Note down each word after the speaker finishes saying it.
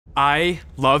I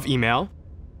love email.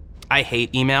 I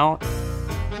hate email.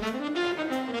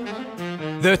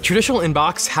 The traditional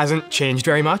inbox hasn't changed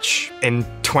very much in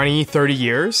 20, 30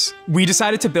 years. We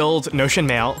decided to build Notion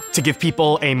Mail to give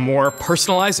people a more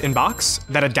personalized inbox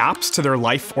that adapts to their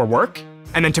life or work,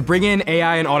 and then to bring in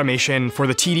AI and automation for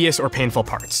the tedious or painful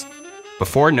parts.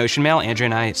 Before Notion Mail, Andrew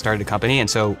and I started a company, and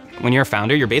so when you're a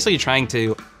founder, you're basically trying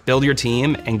to build your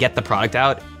team and get the product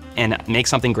out and make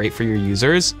something great for your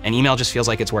users, and email just feels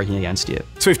like it's working against you.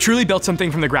 So we've truly built something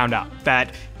from the ground up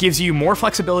that gives you more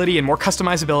flexibility and more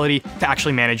customizability to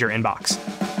actually manage your inbox.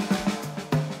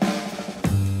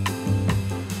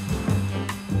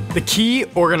 The key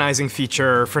organizing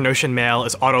feature for Notion Mail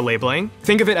is auto-labeling.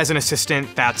 Think of it as an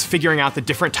assistant that's figuring out the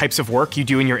different types of work you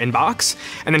do in your inbox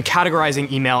and then categorizing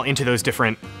email into those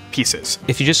different pieces.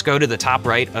 If you just go to the top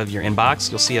right of your inbox,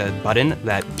 you'll see a button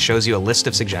that shows you a list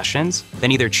of suggestions.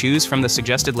 Then either choose from the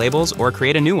suggested labels or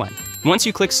create a new one. Once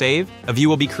you click Save, a view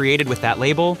will be created with that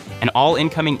label, and all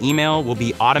incoming email will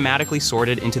be automatically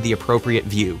sorted into the appropriate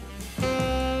view.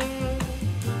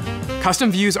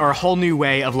 Custom views are a whole new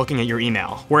way of looking at your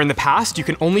email, where in the past you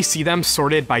can only see them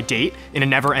sorted by date in a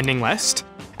never-ending list,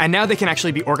 and now they can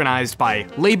actually be organized by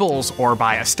labels or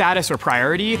by a status or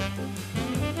priority.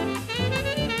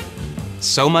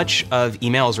 So much of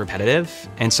email is repetitive,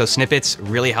 and so snippets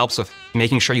really helps with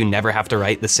making sure you never have to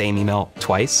write the same email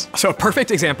twice. So a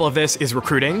perfect example of this is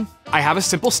recruiting. I have a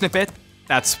simple snippet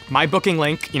that's my booking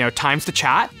link, times the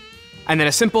chat, and then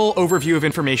a simple overview of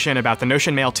information about the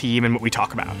Notion Mail team and what we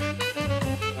talk about.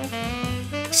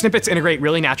 Snippets integrate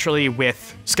really naturally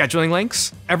with scheduling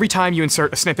links. Every time you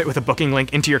insert a snippet with a booking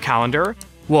link into your calendar,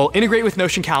 we'll integrate with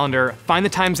Notion Calendar, find the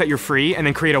times that you're free, and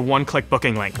then create a one-click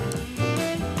booking link.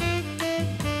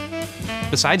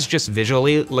 Besides just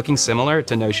visually looking similar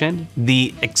to Notion,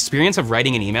 the experience of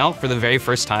writing an email for the very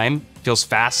first time feels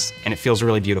fast and it feels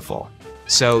really beautiful.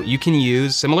 So you can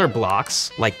use similar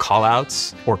blocks like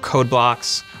callouts or code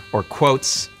blocks or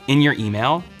quotes in your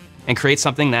email and create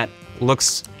something that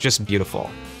looks just beautiful.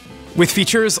 With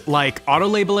features like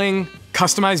auto-labeling,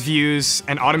 customized views,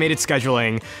 and automated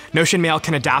scheduling, Notion Mail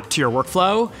can adapt to your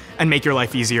workflow and make your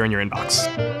life easier in your inbox.